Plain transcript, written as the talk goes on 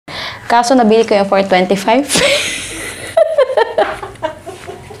Kaso nabili ko yung for 25.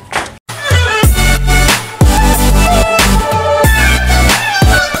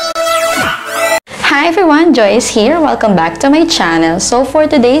 Hi everyone, Joy is here. Welcome back to my channel. So for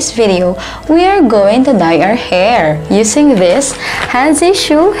today's video, we are going to dye our hair using this Hansi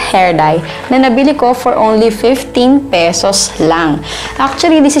Shoe hair dye na nabili ko for only 15 pesos lang.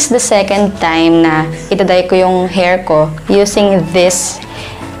 Actually, this is the second time na itadye ko yung hair ko using this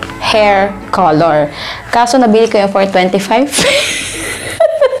hair color. Kaso nabili ko yung for 25.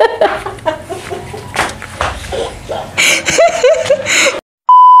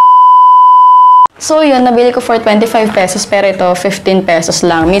 So yun, nabili ko for 25 pesos pero ito 15 pesos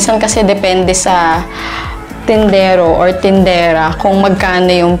lang. Minsan kasi depende sa tindero or tindera kung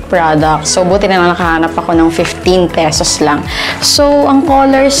magkano yung product. So buti na lang nakahanap ako ng 15 pesos lang. So ang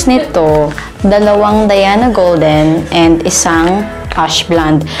colors nito, dalawang Diana Golden and isang Ash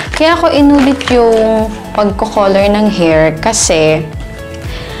Blonde. Kaya ako inulit yung pagko-color ng hair kasi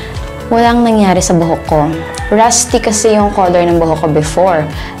walang nangyari sa buhok ko. Rusty kasi yung color ng buhok ko before.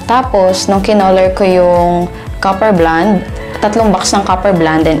 Tapos, nung kinolor ko yung copper blonde, 3 box ng copper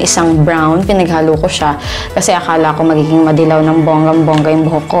blonde and isang brown, pinaghalo ko siya. Kasi akala ko magiging madilaw ng bonggang-bongga yung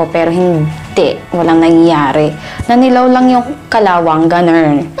buhok ko. Pero hindi. Walang nangyari. Nanilaw lang yung kalawang,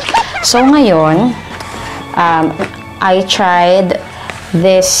 ganun. So, ngayon, I tried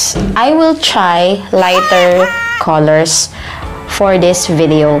this. I will try lighter colors for this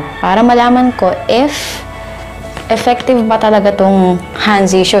video. Para malaman ko if effective ba talaga tong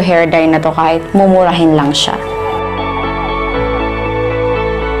Hansi Shoe hair dye na to kahit mumurahin lang siya.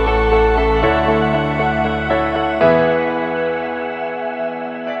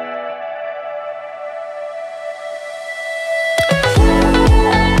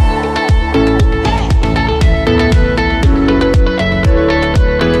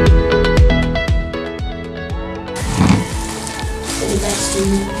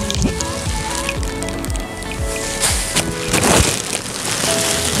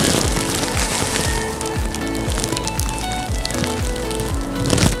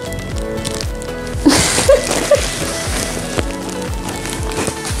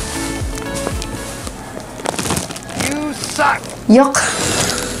 Yuck!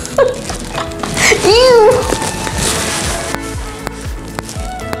 Ew!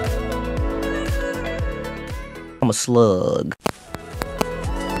 I'm a slug.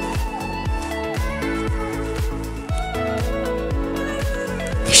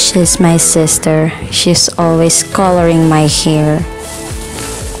 She's my sister. She's always coloring my hair.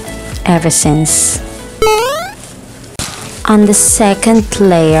 Ever since. On the second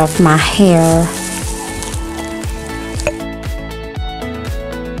layer of my hair,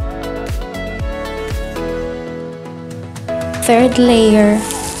 third layer,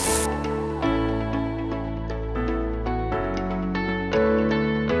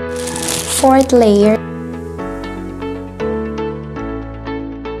 fourth layer,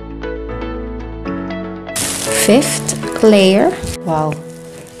 fifth layer. Wow,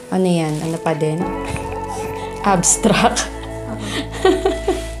 ano yan? Ano pa din? Abstract.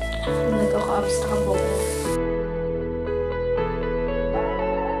 Nagkaka-abstract ako.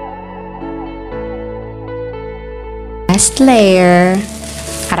 Last layer.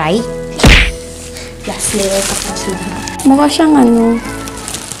 Aray. Last layer tapos na. Mukha siyang ano,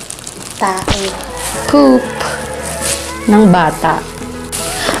 Tae. poop ng bata.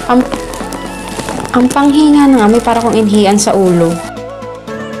 Ang panghinga ng amoy para kong inhian sa ulo.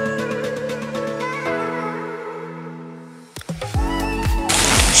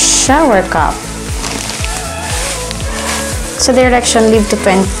 Shower cup. Sa direction, leave to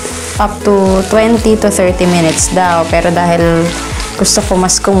up to 20 to 30 minutes daw. Pero dahil gusto ko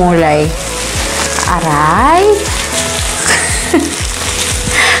mas kumulay, aray!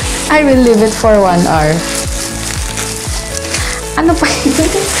 I will leave it for 1 hour. Ano pa yun?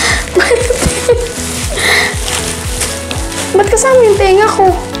 Ba't kasama yung tenga ko?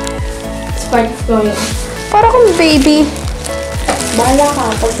 Spark ko yun. Para akong baby. Bahala ka.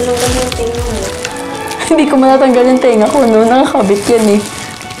 Pag tinanggal mo yung tingin mo. Hindi ko matatanggal yung tenga ko, no? Nakakabit yan eh.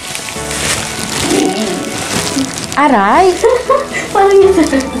 Aray! Parang yun.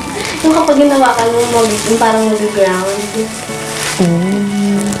 Yung kapag ginawakan mo, parang mag-ground.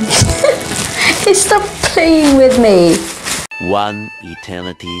 Stop playing with me. 1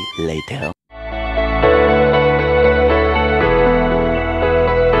 eternity later.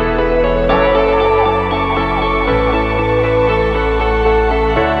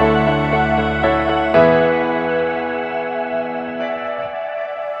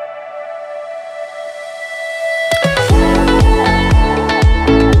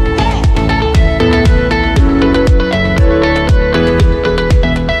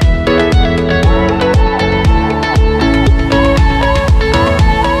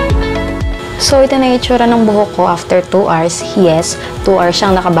 So, ito na yung itsura ng buhok ko after 2 hours. Yes, 2 hours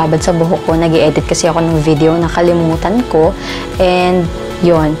siyang nakababad sa buhok ko. Nag-i-edit kasi ako ng video, nakalimutan ko. And,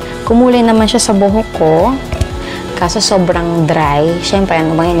 yon, kumulay naman siya sa buhok ko. Kaso sobrang dry. Siyempre,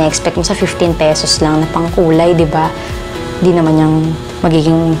 ano bang ina-expect mo sa 15 pesos lang na pangkulay, di ba? Di naman yung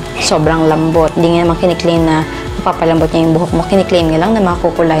magiging sobrang lambot. Di nga naman kiniklaim na mapapalambot niya yung buhok mo. Kiniklaim niya lang na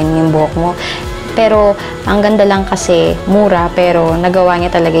makukulayin yung buhok mo. Pero, ang ganda lang kasi, mura, pero nagawa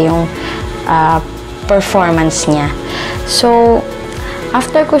niya talaga yung performance niya. So,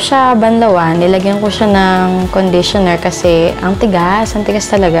 after ko siya banlawan, nilagyan ko siya ng conditioner kasi ang tigas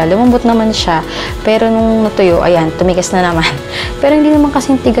talaga. Lumambot naman siya. Pero nung natuyo, ayan, tumigas na naman. Pero hindi naman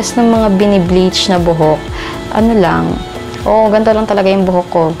kasing tigas ng mga binibleach na buhok. Ano lang, ganito lang talaga yung buhok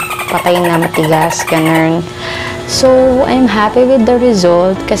ko. Patay na, matigas, ganun. So, I'm happy with the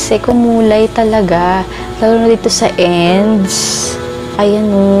result kasi kumulay talaga. Lalo na dito sa ends.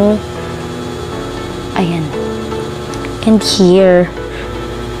 Ayan o. Ayan. And here,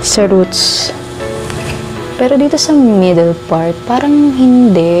 sa roots. Pero dito sa middle part, parang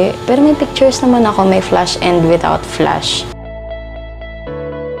hindi. Pero may pictures naman ako, may flash and without flash.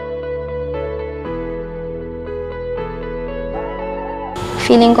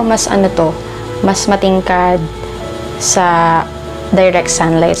 Feeling ko mas mas matingkad sa direct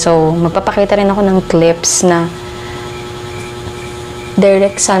sunlight. So, magpapakita rin ako ng clips na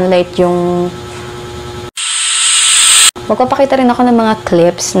direct sunlight yung magpapakita rin ako ng mga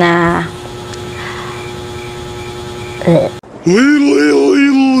clips na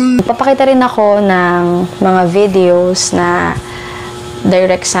magpapakita rin ako ng mga videos na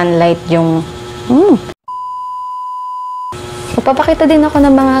direct sunlight yung magpapakita din ako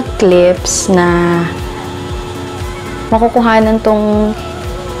ng mga clips na makukuhanan tong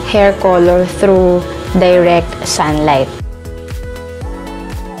hair color through direct sunlight.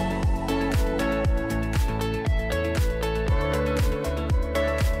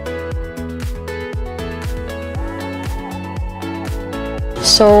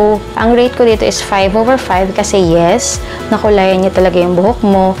 So, ang rate ko dito is 5/5 kasi yes, nakulayan niya talaga yung buhok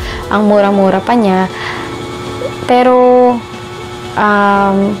mo. Ang mura-mura pa niya. Pero,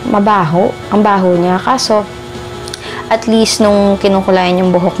 mabaho. Ang baho niya. Kaso, at least nung kinukulayan yung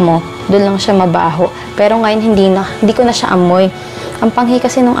buhok mo, doon lang siya mabaho. Pero ngayon, hindi ko na siya amoy. Ang panghi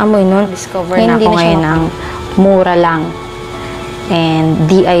kasi nung amoy nun, discover na ako ngayon ng mura lang. And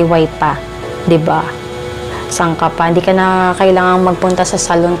DIY pa. 'Di ba? Sangka pa. Hindi ka na kailangang magpunta sa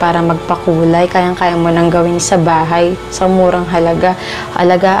salon para magpakulay. Kayang-kaya mo nang gawin sa bahay sa murang halaga.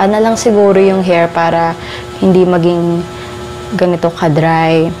 Alagaan na lang siguro yung hair para hindi maging ganito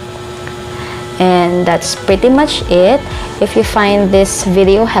ka-dry. And that's pretty much it. If you find this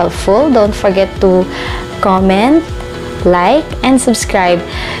video helpful, don't forget to comment, like, and subscribe.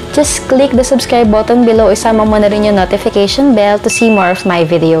 Just click the subscribe button below. Isama mo na rin yung notification bell to see more of my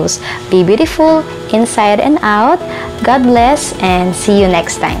videos. Be beautiful inside and out. God bless and see you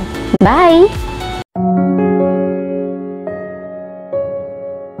next time. Bye!